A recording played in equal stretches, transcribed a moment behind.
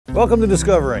Welcome to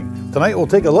Discovering. Tonight we'll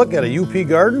take a look at a UP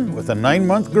garden with a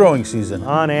 9-month growing season.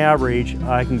 On average,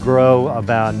 I can grow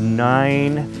about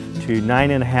 9 to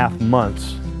 9.5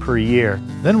 months per year.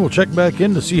 Then we'll check back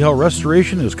in to see how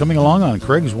restoration is coming along on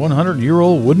Craig's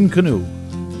 100-year-old wooden canoe.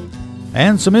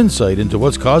 And some insight into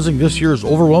what's causing this year's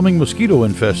overwhelming mosquito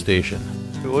infestation.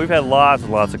 We've had lots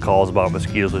and lots of calls about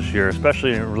mosquitoes this year,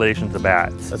 especially in relation to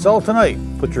bats. That's all tonight.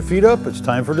 Put your feet up, it's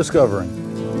time for Discovering.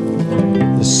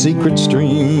 The secret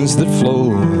streams that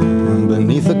flow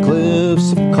beneath the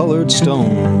cliffs of colored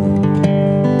stone.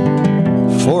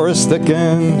 Forest thick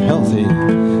and healthy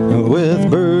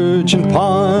with birch and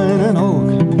pine and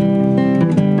oak.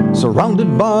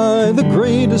 Surrounded by the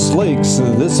greatest lakes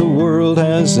this world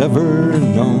has ever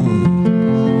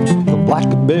known. The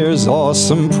black bear's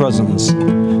awesome presence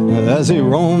as he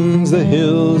roams the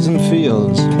hills and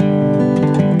fields.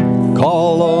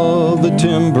 Call of the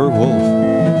timber wolf,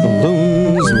 the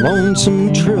loon's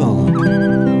lonesome trill,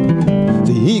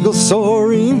 the eagle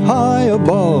soaring high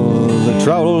above, the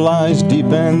trout lies deep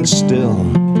and still.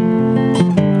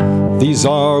 These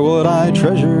are what I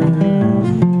treasure,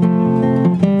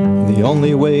 the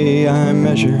only way I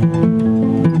measure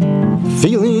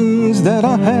feelings that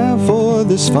I have for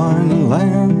this fine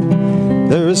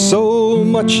land. There is so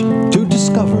much to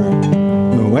discover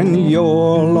when you're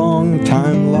a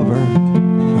long-time lover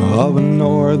of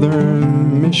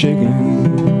northern Michigan.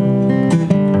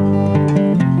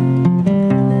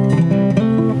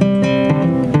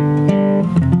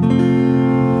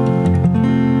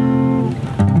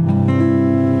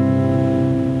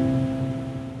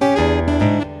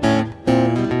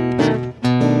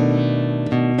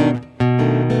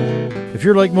 If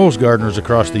you're like most gardeners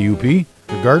across the UP,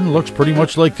 the garden looks pretty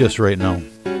much like this right now.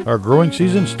 Our growing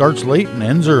season starts late and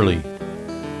ends early.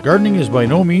 Gardening is by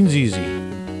no means easy.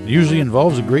 It usually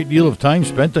involves a great deal of time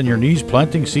spent on your knees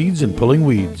planting seeds and pulling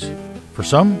weeds. For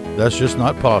some, that's just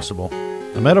not possible.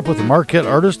 I met up with a Marquette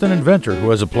artist and inventor who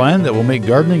has a plan that will make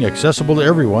gardening accessible to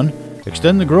everyone,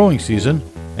 extend the growing season,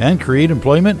 and create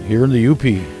employment here in the UP.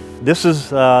 This is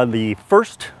the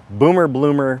first Boomer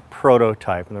Bloomer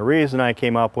prototype, and the reason I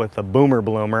came up with the Boomer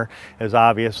Bloomer is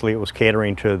obviously it was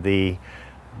catering to the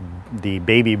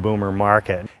baby boomer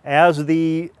market. As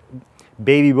the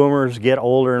baby boomers get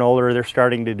older and older, they're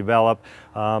starting to develop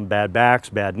bad backs,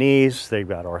 bad knees, they've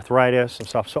got arthritis and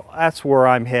stuff. So that's where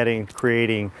I'm heading,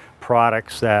 creating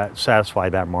products that satisfy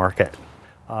that market.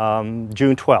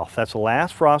 June 12th, that's the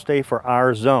last frost day for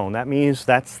our zone. That means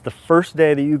that's the first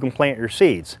day that you can plant your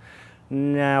seeds.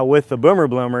 Now with the Boomer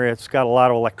Bloomer, it's got a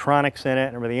lot of electronics in it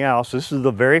and everything else. This is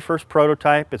the very first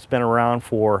prototype. It's been around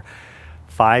for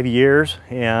 5 years,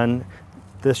 and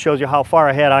this shows you how far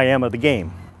ahead I am of the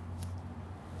game.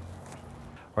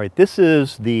 All right, this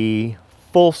is the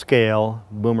full-scale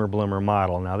Boomer Bloomer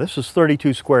model. Now this is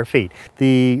 32 square feet.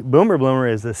 The Boomer Bloomer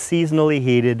is a seasonally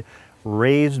heated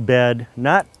raised bed,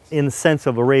 not in the sense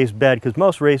of a raised bed, because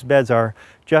most raised beds are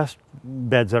just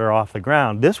beds that are off the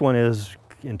ground. This one is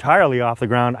entirely off the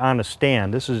ground on a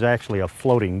stand. This is actually a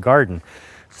floating garden.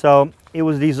 So it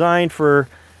was designed for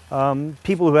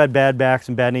people who had bad backs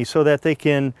and bad knees so that they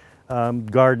can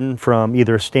garden from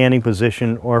either a standing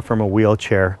position or from a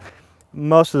wheelchair.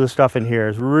 Most of the stuff in here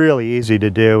is really easy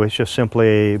to do. It's just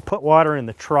simply put water in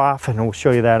the trough, and we'll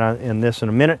show you that in a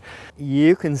minute.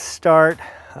 You can start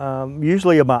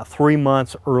usually about 3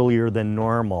 months earlier than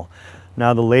normal.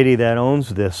 Now the lady that owns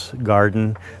this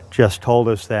garden just told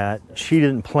us that she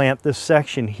didn't plant this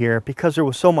section here because there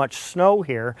was so much snow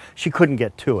here, she couldn't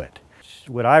get to it.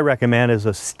 What I recommend is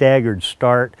a staggered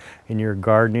start in your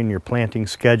gardening, your planting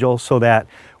schedule, so that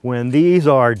when these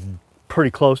are pretty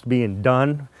close to being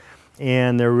done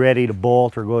and they're ready to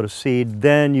bolt or go to seed,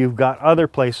 then you've got other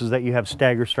places that you have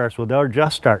staggered starts where they're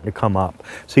just starting to come up.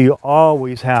 So you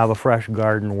always have a fresh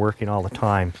garden working all the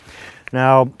time.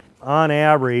 Now, on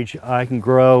average, I can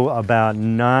grow about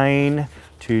 9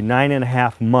 to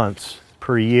 9.5 months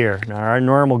per year. Now, our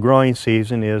normal growing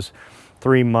season is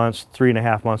 3 months,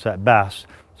 3.5 months at best.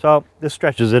 So this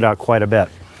stretches it out quite a bit.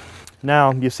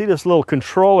 Now, you see this little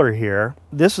controller here.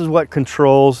 This is what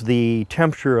controls the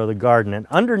temperature of the garden. And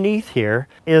underneath here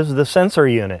is the sensor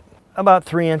unit, about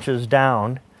 3 inches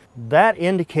down. That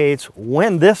indicates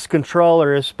when this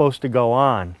controller is supposed to go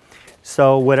on.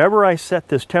 So whatever I set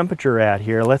this temperature at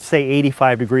here, let's say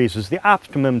 85 degrees is the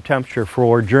optimum temperature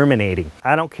for germinating.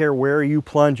 I don't care where you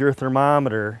plunge your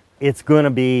thermometer, it's going to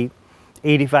be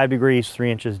 85 degrees,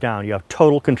 3 inches down. You have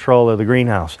total control of the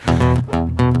greenhouse.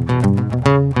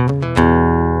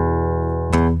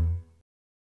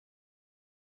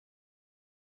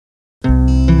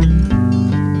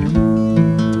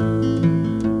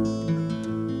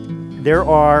 There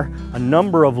are a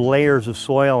number of layers of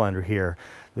soil under here.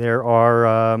 There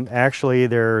are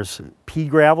there's pea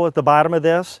gravel at the bottom of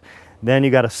this, then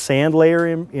you got a sand layer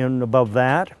in above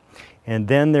that, and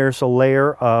then there's a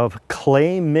layer of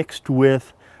clay mixed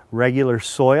with regular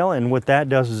soil, and what that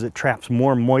does is it traps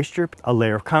more moisture, a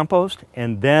layer of compost,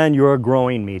 and then your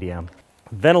growing medium.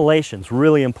 Ventilation's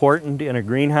really important in a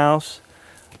greenhouse.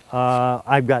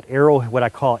 I've got what I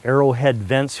call arrowhead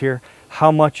vents here.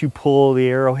 How much you pull the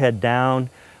arrowhead down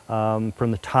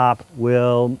from the top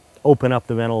will open up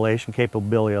the ventilation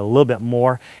capability a little bit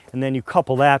more, and then you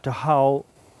couple that to how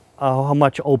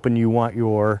much open you want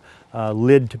your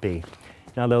lid to be.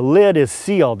 Now the lid is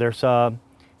sealed. There's a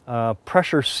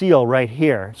pressure seal right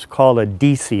here. It's called a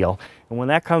D-seal. And when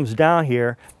that comes down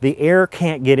here, the air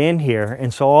can't get in here,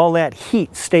 and so all that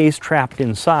heat stays trapped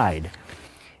inside.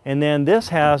 And then this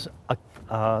has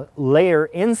a layer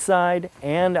inside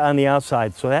and on the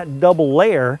outside. So that double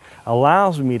layer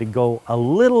allows me to go a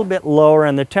little bit lower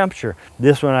in the temperature.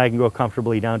 This one I can go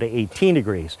comfortably down to 18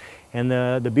 degrees. And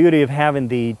the beauty of having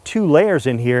the two layers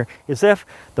in here is if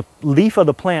the leaf of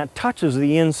the plant touches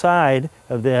the inside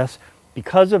of this,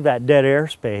 because of that dead air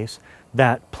space,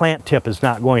 that plant tip is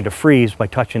not going to freeze by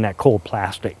touching that cold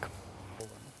plastic.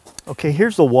 Okay,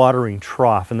 here's the watering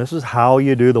trough, and this is how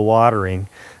you do the watering.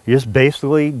 You just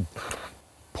basically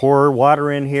pour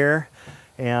water in here,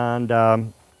 and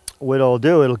what it'll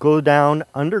do, it'll go down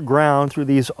underground through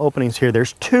these openings here.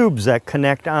 There's tubes that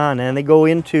connect on, and they go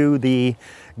into the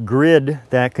grid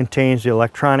that contains the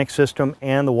electronic system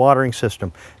and the watering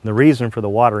system. And the reason for the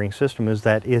watering system is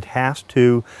that it has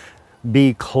to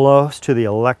be close to the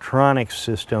electronic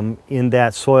system in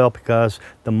that soil, because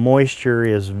the moisture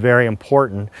is very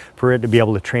important for it to be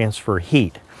able to transfer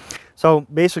heat. So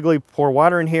basically pour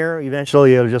water in here,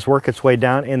 eventually it'll just work its way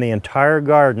down, and the entire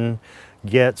garden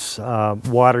gets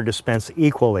water dispensed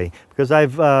equally, because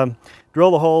I've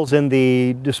drilled the holes in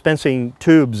the dispensing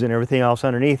tubes and everything else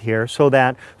underneath here so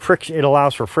that friction, it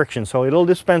allows for friction, so it'll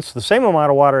dispense the same amount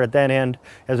of water at that end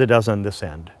as it does on this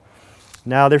end.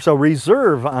 Now there's a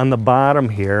reserve on the bottom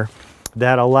here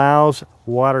that allows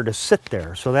water to sit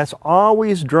there. So that's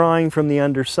always drawing from the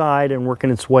underside and working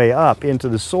its way up into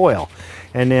the soil.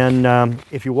 And then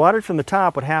if you water it from the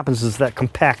top, what happens is that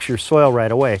compacts your soil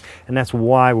right away. And that's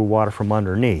why we water from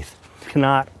underneath. You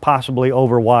cannot possibly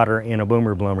overwater in a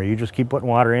boomer bloomer. You just keep putting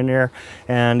water in there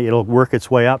and it'll work its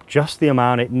way up just the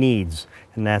amount it needs.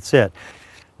 And that's it.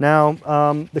 Now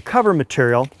the cover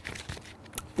material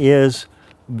is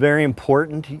very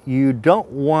important. You don't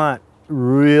want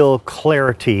real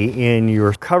clarity in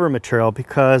your cover material,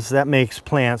 because that makes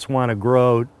plants want to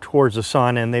grow towards the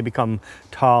sun and they become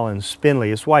tall and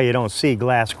spindly. It's why you don't see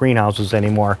glass greenhouses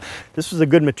anymore. This is a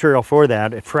good material for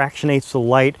that. It fractionates the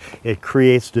light, it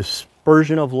creates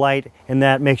dispersion of light, and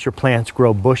that makes your plants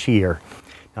grow bushier.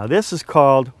 Now this is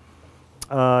called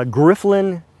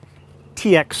Grifflin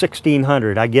TX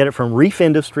 1600. I get it from Reef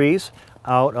Industries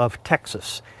out of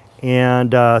Texas.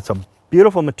 And it's a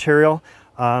beautiful material.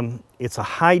 It's a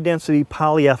high density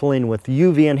polyethylene with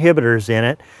UV inhibitors in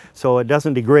it, so it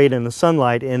doesn't degrade in the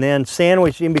sunlight. And then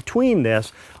sandwiched in between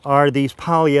this are these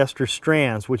polyester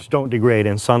strands which don't degrade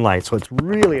in sunlight. So it's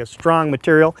really a strong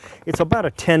material. It's about a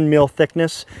 10 mil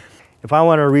thickness. If I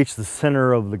want to reach the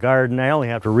center of the garden, I only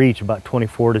have to reach about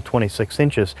 24 to 26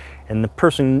 inches. And the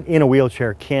person in a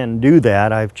wheelchair can do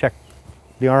that. I've checked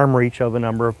the arm reach of a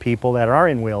number of people that are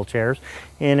in wheelchairs,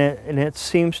 and it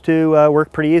seems to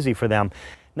work pretty easy for them.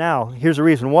 Now, here's the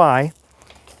reason why,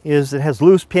 is it has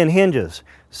loose pin hinges.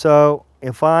 So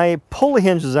if I pull the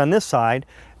hinges on this side,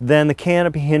 then the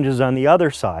canopy hinges on the other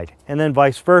side, and then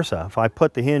vice versa. If I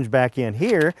put the hinge back in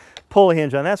here, pull the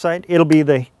hinge on that side, this will be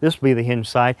the hinge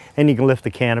side, and you can lift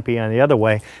the canopy on the other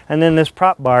way, and then this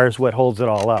prop bar is what holds it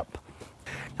all up.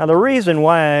 Now the reason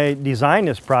why I designed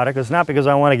this product is not because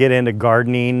I want to get into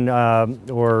gardening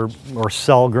or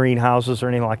sell greenhouses or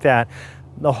anything like that.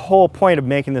 The whole point of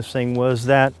making this thing was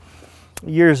that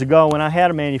years ago when I had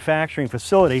a manufacturing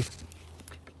facility,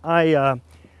 I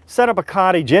set up a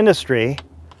cottage industry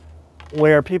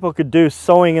where people could do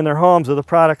sewing in their homes of the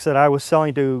products that I was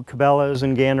selling to Cabela's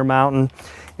and Gander Mountain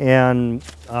and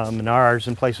Menards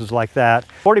and places like that.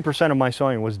 40% of my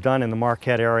sewing was done in the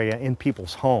Marquette area in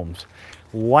people's homes.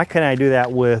 Why can't I do that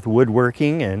with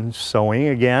woodworking and sewing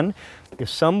again? If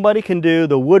somebody can do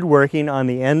the woodworking on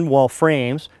the end wall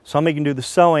frames, somebody can do the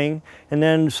sewing, and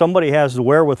then somebody has the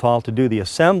wherewithal to do the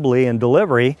assembly and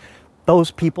delivery, those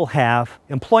people have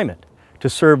employment to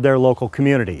serve their local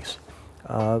communities.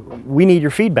 We need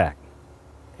your feedback.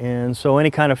 And so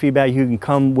any kind of feedback, you can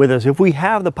come with us. If we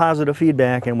have the positive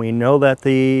feedback and we know that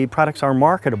the products are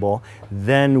marketable,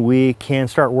 then we can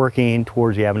start working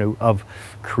towards the avenue of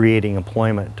creating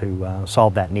employment to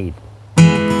solve that need.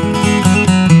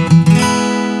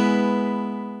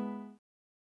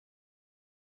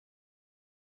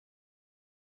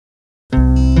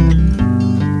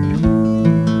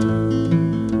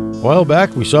 A while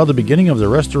back, we saw the beginning of the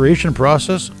restoration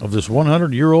process of this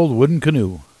 100-year-old wooden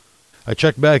canoe. I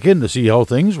checked back in to see how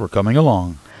things were coming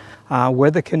along. Where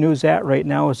the canoe's at right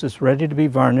now is it's ready to be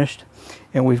varnished,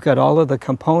 and we've got all of the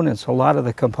components, a lot of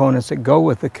the components that go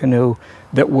with the canoe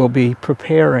that we'll be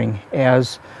preparing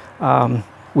as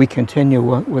we continue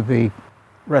with the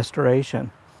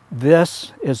restoration.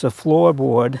 This is a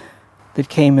floorboard that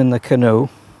came in the canoe.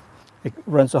 It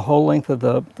runs the whole length of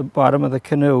the bottom of the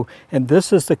canoe, and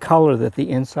this is the color that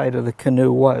the inside of the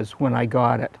canoe was when I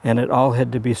got it, and it all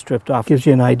had to be stripped off. Gives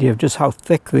you an idea of just how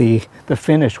thick the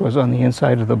finish was on the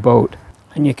inside of the boat.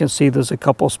 And you can see there's a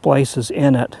couple splices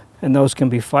in it, and those can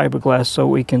be fiberglass so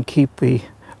we can keep the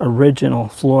original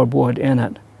floorboard in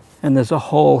it. And there's a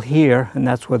hole here, and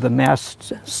that's where the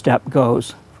mast step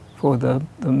goes, for the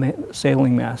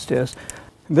sailing mast is.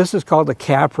 This is called a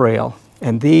cap rail,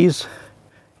 and these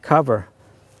cover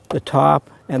the top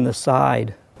and the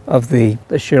side of the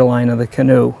shear line of the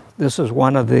canoe. This is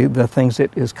one of the things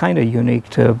that is kind of unique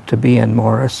to be in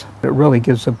Morris. It really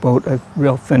gives the boat a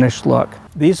real finished look.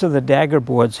 These are the dagger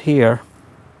boards here.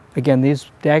 Again,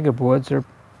 these dagger boards are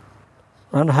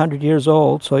around 100 years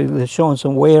old, so they're showing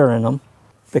some wear in them.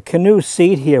 The canoe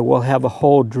seat here will have a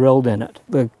hole drilled in it.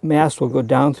 The mast will go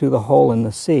down through the hole in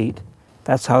the seat.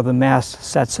 That's how the mast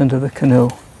sets into the canoe.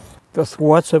 The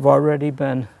thwarts have already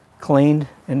been cleaned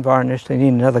and varnished. They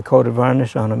need another coat of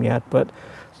varnish on them yet, but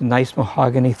it's nice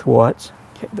mahogany thwarts.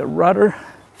 Okay, the rudder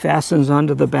fastens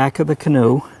onto the back of the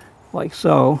canoe, like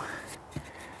so.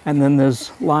 And then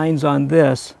there's lines on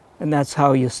this, and that's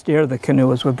how you steer the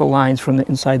canoe, is with the lines from the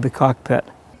inside the cockpit.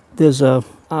 There's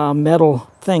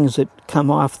metal things that come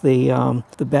off the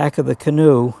back of the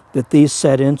canoe that these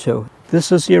set into.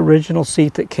 This is the original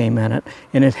seat that came in it,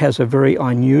 and it has a very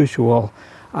unusual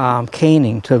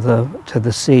caning to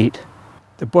the seat.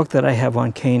 The book that I have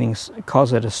on caning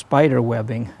calls it a spider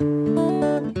webbing.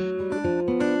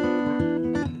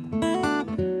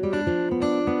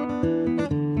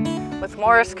 With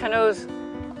Morris canoes,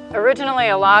 originally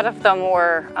a lot of them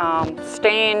were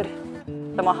stained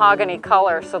the mahogany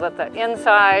color so that the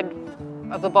inside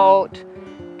of the boat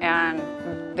and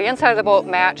the inside of the boat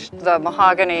matched the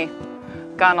mahogany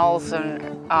gunnels and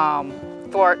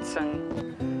thwarts and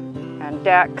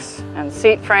decks and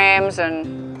seat frames,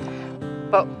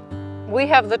 but we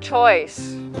have the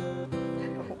choice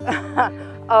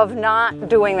of not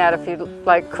doing that. If you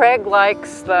like, Craig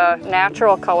likes the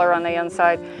natural color on the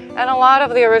inside, and a lot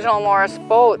of the original Morris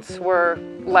boats were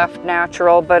left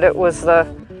natural, but it was the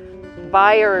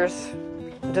buyer's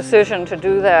decision to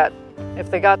do that.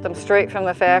 If they got them straight from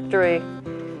the factory,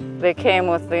 they came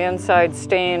with the inside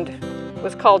stained. It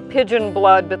was called pigeon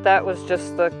blood, but that was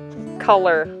just the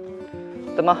color,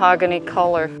 the mahogany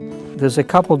color. There's a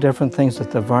couple different things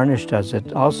that the varnish does.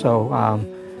 It also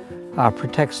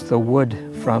protects the wood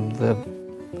from the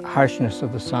harshness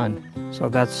of the sun. So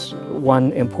that's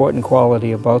one important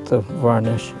quality about the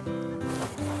varnish.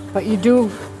 But you do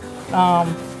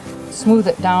smooth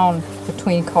it down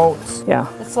between coats. Yeah.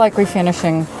 It's like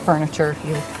refinishing furniture.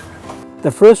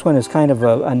 The first one is kind of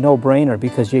a no-brainer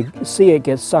because you see it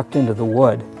get sucked into the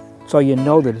wood. So you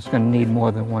know that it's going to need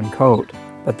more than one coat.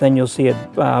 But then you'll see it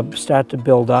start to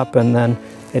build up, and then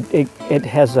it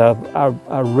has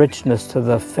a richness to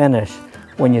the finish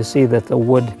when you see that the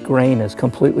wood grain is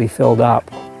completely filled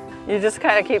up. You just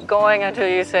kind of keep going until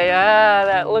you say, ah,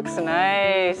 that looks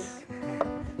nice.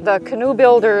 The canoe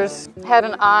builders had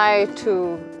an eye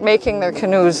to making their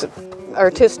canoes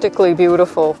artistically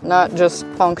beautiful, not just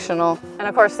functional. And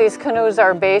of course, these canoes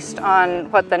are based on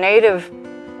what the Native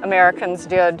Americans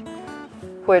did,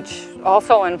 which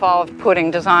also involved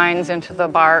putting designs into the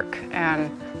bark,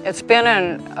 and it's been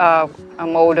a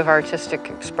mode of artistic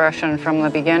expression from the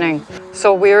beginning.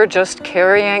 So we're just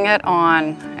carrying it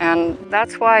on, and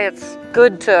that's why it's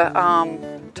good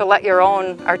to let your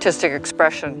own artistic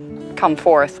expression come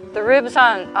forth. The ribs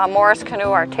on a Morris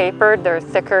canoe are tapered. They're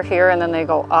thicker here, and then they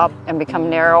go up and become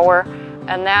narrower,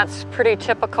 and that's pretty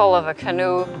typical of a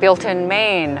canoe built in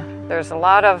Maine. There's a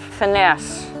lot of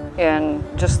finesse in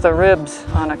just the ribs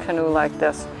on a canoe like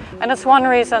this. And it's one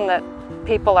reason that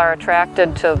people are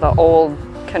attracted to the old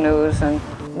canoes, and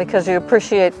because you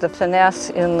appreciate the finesse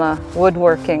in the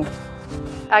woodworking.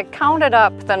 I counted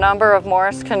up the number of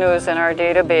Morris canoes in our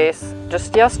database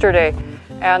just yesterday,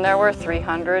 and there were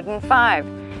 305.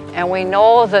 And we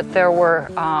know that there were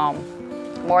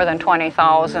more than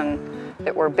 20,000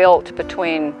 that were built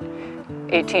between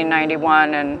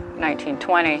 1891 and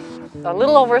 1920. A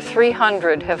little over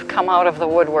 300 have come out of the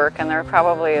woodwork, and there are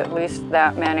probably at least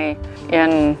that many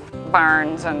in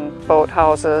barns and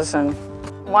boathouses. And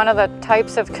one of the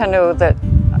types of canoe that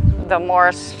the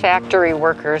Morris factory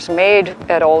workers made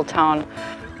at Old Town,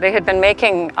 they had been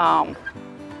making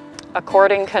a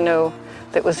cording canoe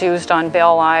that was used on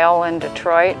Belle Isle in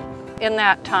Detroit. In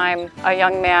that time, a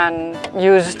young man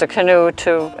used a canoe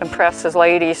to impress his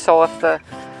lady, so if the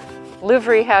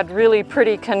livery had really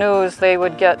pretty canoes, they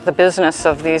would get the business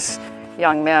of these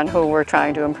young men who were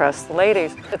trying to impress the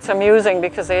ladies. It's amusing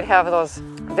because they'd have those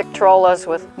Victrolas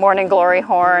with morning glory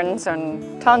horns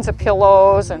and tons of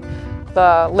pillows, and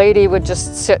the lady would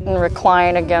just sit and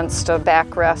recline against a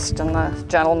backrest, and the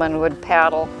gentleman would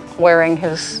paddle wearing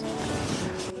his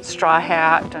straw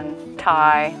hat and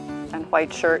tie and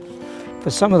white shirt. For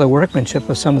some of the workmanship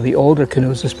of some of the older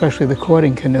canoes, especially the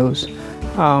cording canoes,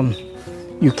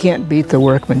 you can't beat the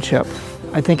workmanship.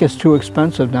 I think it's too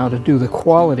expensive now to do the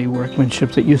quality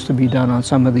workmanship that used to be done on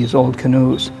some of these old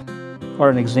canoes.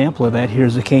 Or an example of that,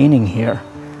 here's the caning here,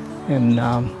 and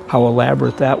how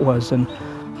elaborate that was, and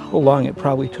how long it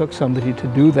probably took somebody to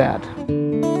do that.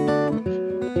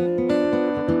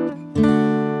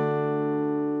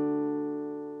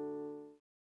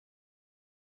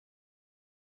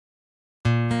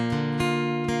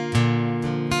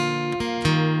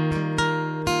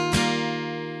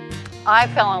 I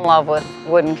fell in love with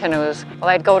wooden canoes. Well,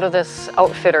 I'd go to this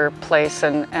outfitter place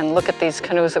and look at these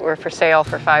canoes that were for sale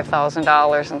for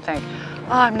 $5,000 and think,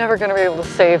 oh, I'm never going to be able to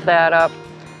save that up.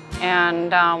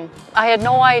 And I had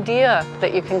no idea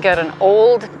that you can get an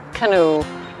old canoe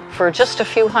for just a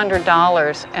few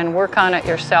 $100s and work on it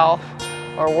yourself,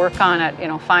 or work on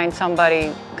it, find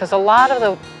somebody. Because a lot of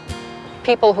the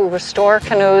people who restore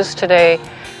canoes today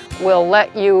will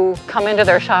let you come into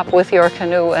their shop with your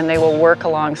canoe, and they will work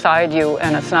alongside you,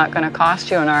 and it's not going to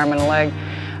cost you an arm and a leg.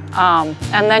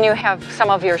 And then you have some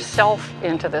of yourself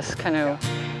into this canoe,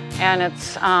 and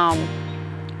it's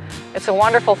a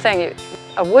wonderful thing.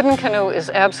 A wooden canoe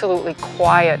is absolutely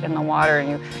quiet in the water,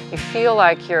 and you feel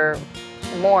like you're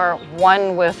more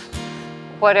one with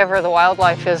whatever the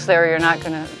wildlife is there. You're not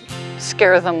going to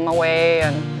scare them away,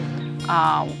 and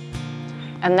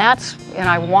that's,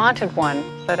 I wanted one,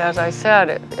 but as I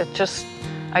said,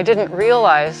 I didn't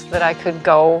realize that I could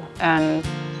go and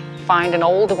find an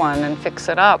old one and fix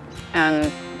it up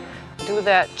and do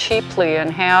that cheaply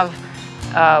and have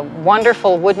a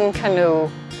wonderful wooden canoe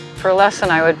for less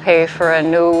than I would pay for a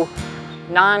new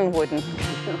non-wooden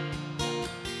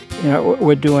canoe.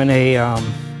 We're doing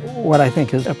what I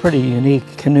think is a pretty unique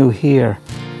canoe here,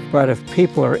 but if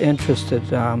people are interested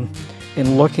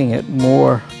in looking at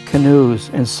more canoes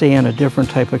and seeing a different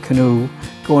type of canoe,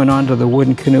 going onto the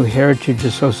Wooden Canoe Heritage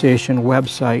Association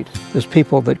website. There's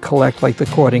people that collect like the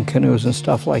cording canoes and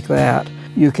stuff like that.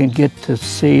 You can get to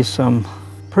see some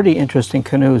pretty interesting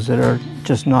canoes that are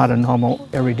just not a normal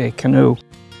everyday canoe.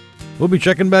 We'll be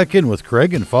checking back in with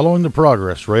Craig and following the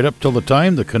progress right up till the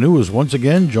time the canoe is once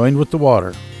again joined with the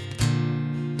water.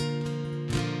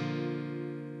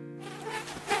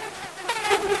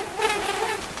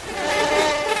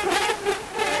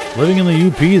 Living in the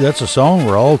UP, that's a song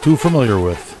we're all too familiar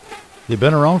with. They've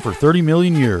been around for 30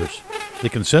 million years. They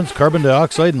can sense carbon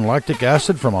dioxide and lactic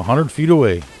acid from 100 feet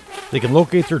away. They can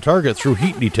locate their target through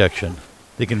heat detection.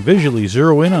 They can visually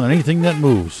zero in on anything that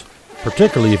moves,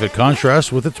 particularly if it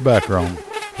contrasts with its background.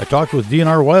 I talked with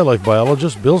DNR wildlife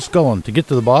biologist Bill Scullin to get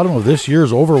to the bottom of this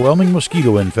year's overwhelming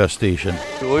mosquito infestation.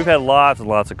 We've had lots and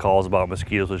lots of calls about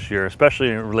mosquitoes this year, especially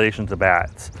in relation to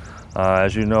bats.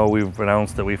 As you know, we've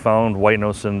announced that we found white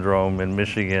nose syndrome in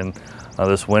Michigan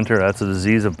this winter. That's a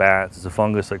disease of bats. It's a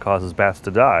fungus that causes bats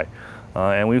to die.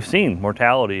 And we've seen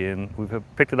mortality, and we've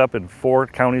picked it up in 4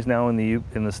 counties now in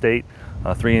the state,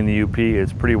 3 in the UP.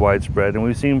 It's pretty widespread, and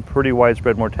we've seen pretty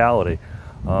widespread mortality.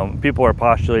 People are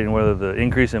postulating whether the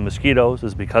increase in mosquitoes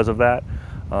is because of that.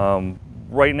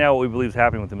 Right now, what we believe is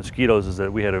happening with the mosquitoes is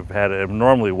that we had an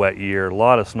abnormally wet year, a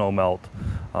lot of snow melt,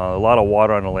 a lot of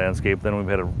water on the landscape. Then we've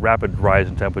had a rapid rise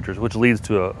in temperatures, which leads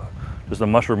to just a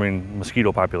mushrooming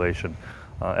mosquito population.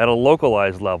 At a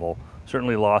localized level,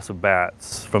 certainly loss of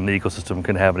bats from the ecosystem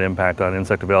can have an impact on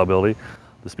insect availability.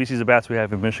 The species of bats we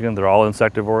have in Michigan, they're all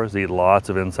insectivores. They eat lots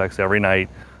of insects every night.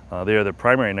 They are the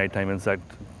primary nighttime insect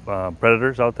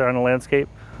predators out there on the landscape.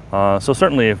 So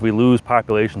certainly if we lose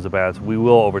populations of bats, we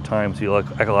will over time see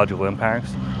ecological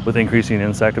impacts with increasing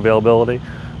insect availability.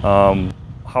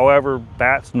 However,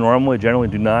 bats generally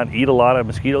do not eat a lot of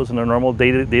mosquitoes in their normal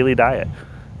daily diet.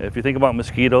 If you think about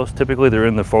mosquitoes, typically they're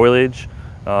in the foliage.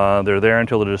 They're there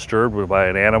until they're disturbed by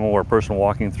an animal or a person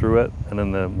walking through it, and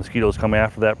then the mosquitoes come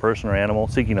after that person or animal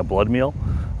seeking a blood meal,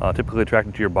 typically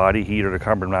attracted to your body heat or the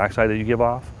carbon monoxide that you give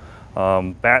off.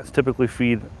 Bats typically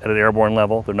feed at an airborne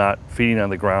level. They're not feeding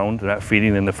on the ground. They're not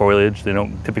feeding in the foliage. They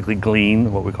don't typically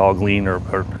glean, what we call glean, or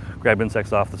grab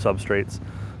insects off the substrates.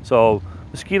 So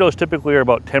mosquitoes typically are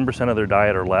about 10% of their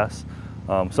diet or less.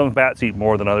 Some bats eat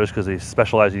more than others because they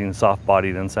specialize in eating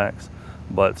soft-bodied insects.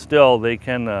 But still, they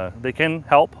can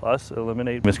help us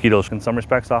eliminate mosquitoes in some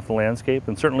respects off the landscape.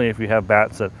 And certainly if you have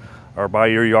bats that are by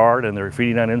your yard and they're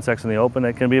feeding on insects in the open,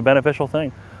 it can be a beneficial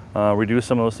thing. Reduce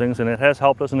some of those things, and it has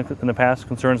helped us in the past.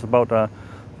 Concerns about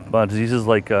diseases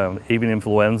like avian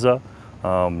influenza,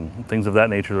 things of that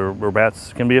nature, where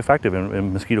bats can be effective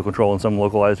in mosquito control in some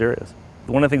localized areas.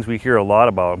 One of the things we hear a lot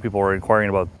about, and people are inquiring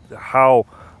about, how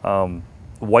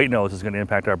white nose is going to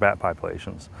impact our bat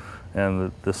populations.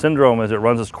 And the syndrome, as it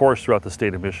runs its course throughout the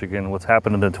state of Michigan, what's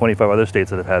happened in the 25 other states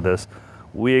that have had this,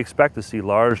 we expect to see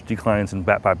large declines in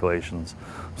bat populations.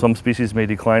 Some species may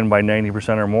decline by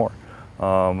 90% or more.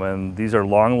 And these are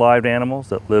long-lived animals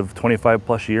that live 25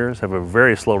 plus years, have a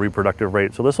very slow reproductive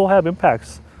rate. So this will have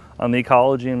impacts on the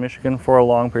ecology in Michigan for a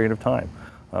long period of time.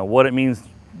 What it means,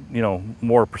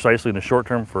 more precisely in the short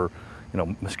term for,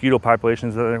 mosquito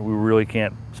populations, we really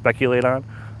can't speculate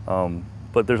on.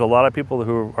 But there's a lot of people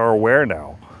who are aware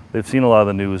now. They've seen a lot of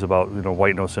the news about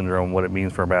white nose syndrome, what it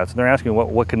means for bats, and they're asking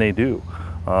what can they do.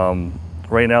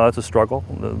 Right now, that's a struggle.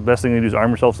 The best thing to do is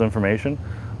arm yourself with information.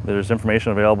 There's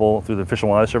information available through the Fish and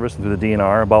Wildlife Service and through the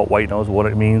DNR about white nose, what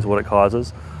it means, what it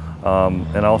causes,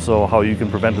 and also how you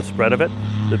can prevent the spread of it.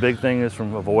 The big thing is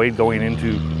avoid going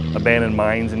into abandoned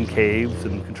mines and caves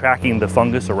and tracking the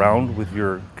fungus around with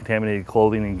your contaminated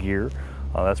clothing and gear.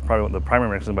 That's probably the primary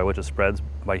mechanism by which it spreads,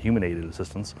 by human-aided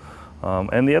assistance.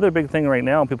 And the other big thing right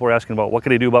now, people are asking about, what can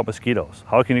they do about mosquitoes?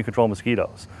 How can you control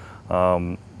mosquitoes?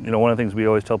 One of the things we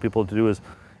always tell people to do is,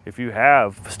 if you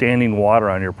have standing water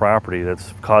on your property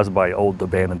that's caused by old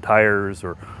abandoned tires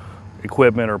or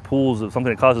equipment or pools,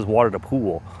 something that causes water to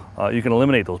pool, you can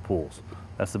eliminate those pools.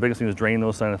 That's the biggest thing, is drain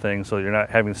those kind of things so you're not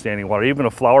having standing water. Even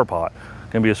a flower pot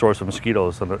can be a source of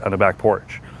mosquitoes on the back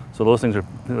porch. So those things are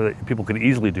that people can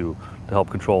easily do to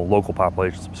help control local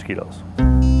populations of mosquitoes.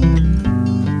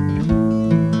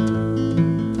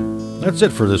 That's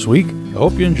it for this week. I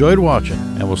hope you enjoyed watching,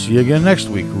 and we'll see you again next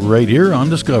week right here on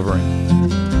Discovering.